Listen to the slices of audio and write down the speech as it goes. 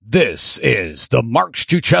This is the Mark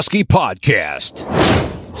Struczewski Podcast.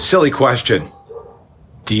 Silly question.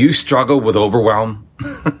 Do you struggle with overwhelm?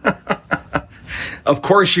 Of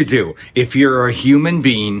course you do. If you're a human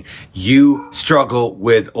being, you struggle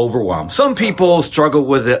with overwhelm. Some people struggle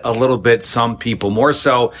with it a little bit, some people more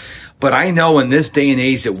so. But I know in this day and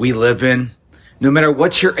age that we live in, no matter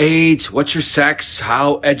what's your age, what's your sex,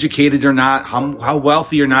 how educated or not, how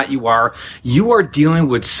wealthy or not you are dealing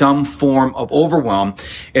with some form of overwhelm.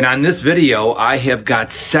 And on this video, I have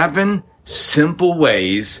got 7 simple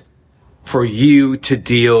ways for you to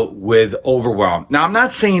deal with overwhelm. Now, I'm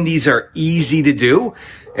not saying these are easy to do.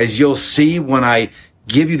 As you'll see when I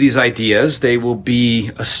give you these ideas, they will be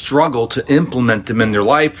a struggle to implement them in their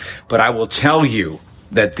life, but I will tell you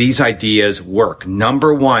that these ideas work.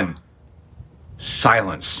 Number 1,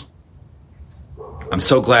 silence. I'm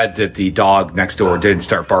so glad that the dog next door didn't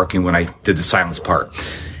start barking when I did the silence part.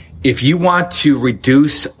 If you want to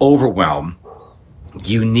reduce overwhelm,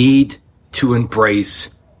 you need to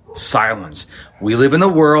embrace silence. We live in a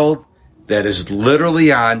world that is literally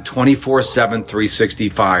on 24/7,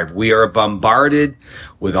 365. We are bombarded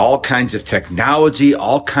with all kinds of technology,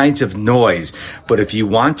 all kinds of noise. But if you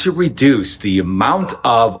want to reduce the amount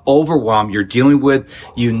of overwhelm you're dealing with,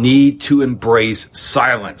 you need to embrace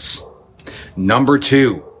silence. Number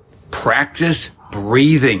 2, practice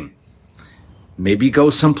breathing. Maybe go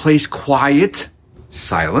someplace quiet,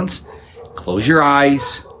 silence, close your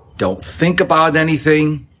eyes, don't think about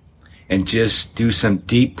anything, and just do some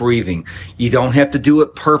deep breathing. You don't have to do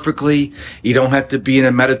it perfectly. You don't have to be in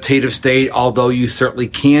a meditative state, although you certainly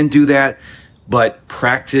can do that, but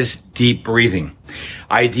practice deep breathing.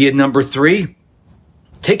 Idea number 3,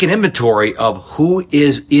 take an inventory of who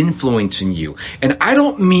is influencing you. And I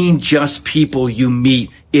don't mean just people you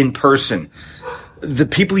meet in person. The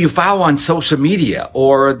people you follow on social media,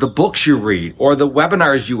 or the books you read, or the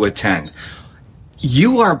webinars you attend.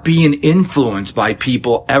 You are being influenced by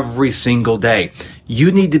people every single day.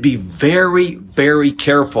 You need to be very, very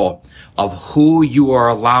careful of who you are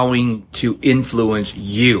allowing to influence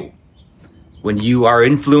you. When you are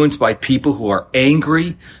influenced by people who are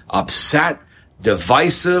angry, upset,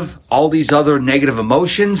 divisive, all these other negative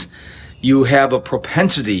emotions, you have a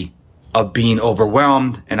propensity of being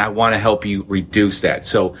overwhelmed, and I want to help you reduce that.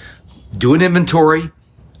 So do an inventory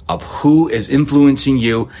of who is influencing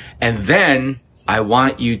you, and then I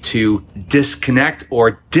want you to disconnect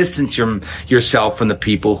or distance yourself from the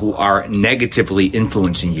people who are negatively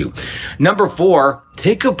influencing you. Number 4,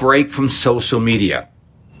 take a break from social media.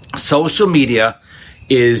 Social media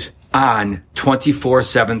is on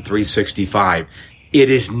 24/7, 365. It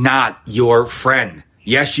is not your friend.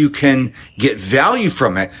 Yes, you can get value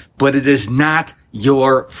from it, but it is not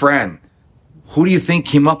your friend. Who do you think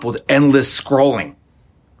came up with endless scrolling?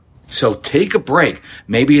 So take a break,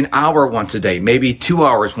 maybe an hour once a day, maybe 2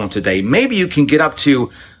 hours once a day. Maybe you can get up to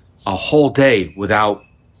a whole day without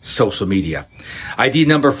social media. Idea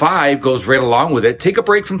number 5 goes right along with it. Take a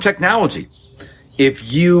break from technology.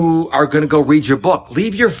 If you are going to go read your book,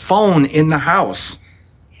 leave your phone in the house.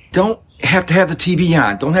 Don't have to have the TV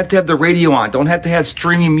on. Don't have to have the radio on. Don't have to have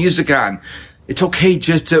streaming music on. It's okay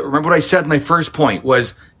just to remember what I said. My first point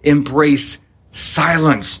was embrace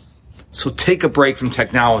silence. So take a break from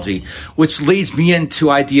technology, which leads me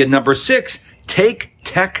into idea number 6, take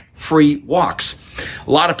tech-free walks.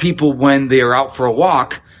 A lot of people, when they are out for a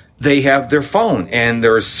walk, they have their phone and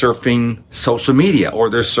they're surfing social media, or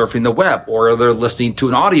they're surfing the web, or they're listening to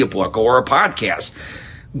an audiobook or a podcast.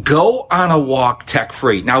 Go on a walk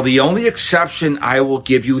tech-free. Now, the only exception I will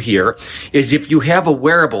give you here is if you have a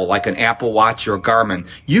wearable like an Apple Watch or a Garmin.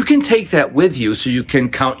 You can take that with you so you can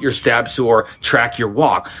count your steps or track your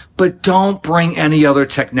walk, but don't bring any other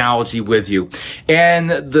technology with you. And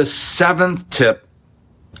the 7th tip,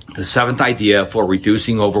 the 7th idea for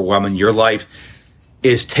reducing overwhelm in your life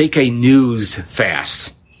is take a news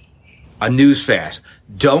fast. A news fast.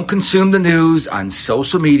 Don't consume the news on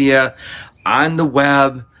social media, on the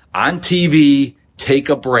web, on TV. Take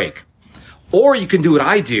a break. Or you can do what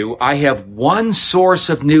I do. I have one source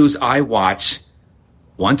of news I watch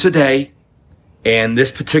once a day, and this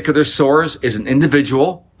particular source is an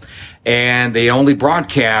individual, and they only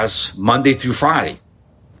broadcast Monday through Friday.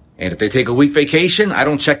 And if they take a week vacation, I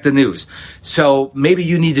don't check the news. So maybe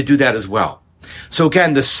you need to do that as well. So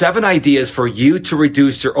again, the 7 ideas for you to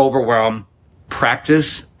reduce your overwhelm: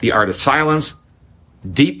 practice the art of silence,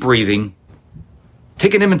 deep breathing,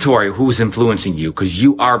 take an inventory of who is influencing you, because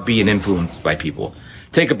you are being influenced by people.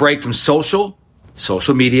 Take a break from social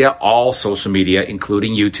media, all social media,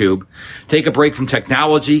 including YouTube. Take a break from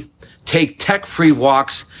technology. Take tech-free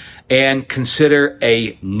walks, and consider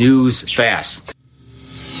a news fast.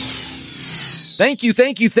 Thank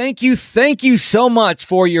you so much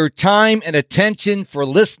for your time and attention for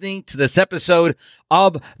listening to this episode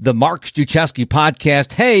of the Mark Struczewski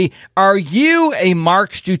podcast. Hey, are you a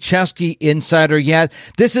Mark Struczewski insider yet?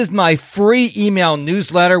 This is my free email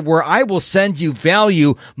newsletter where I will send you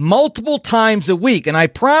value multiple times a week. And I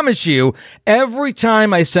promise you, every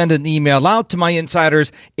time I send an email out to my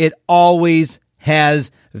insiders, it always has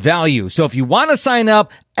value. So if you want to sign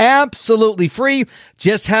up, absolutely free,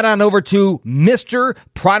 just head on over to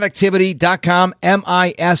MrProductivity.com,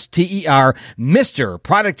 MISTER,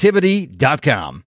 MrProductivity.com.